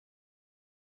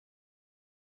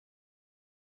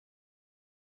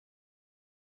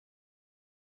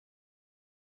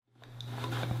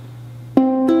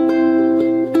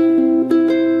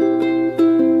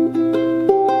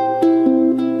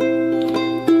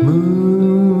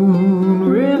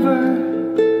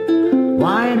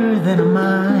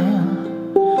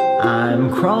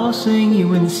crossing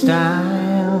you in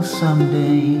style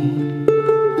someday.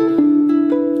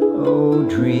 Oh,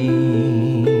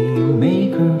 dream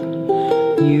maker,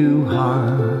 you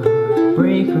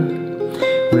heartbreaker,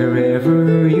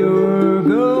 wherever you're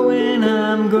going,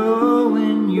 I'm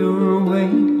going your way.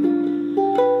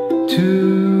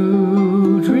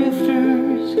 Two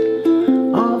drifters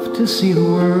off to see the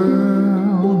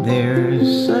world.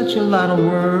 There's such a lot of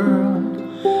world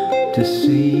to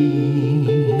see.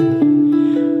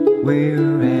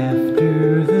 We're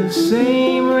after the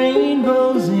same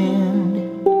rainbow's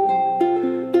end,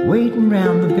 waiting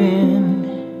round the bend,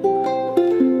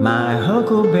 my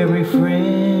huckleberry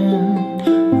friend,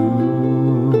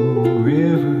 Moon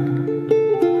River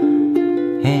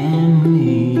and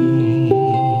me.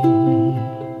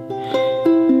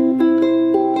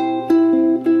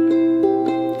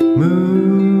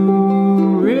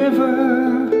 Moon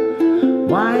River,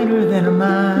 wider than a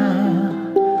mile,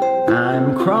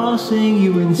 I'm crossing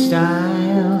you in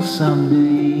style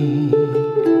someday.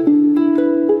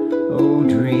 Oh,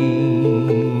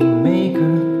 dream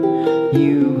maker,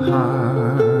 you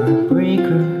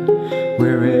heartbreaker,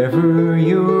 wherever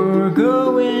you're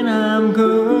going, I'm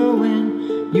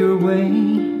going your way.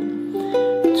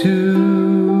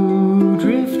 Two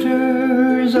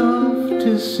drifters off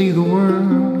to see the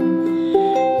world.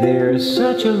 There's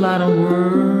such a lot of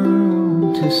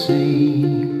world to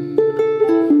see.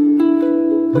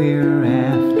 We're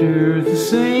after the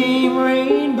same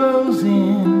rainbow's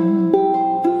end,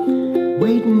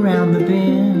 waiting round the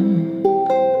bend,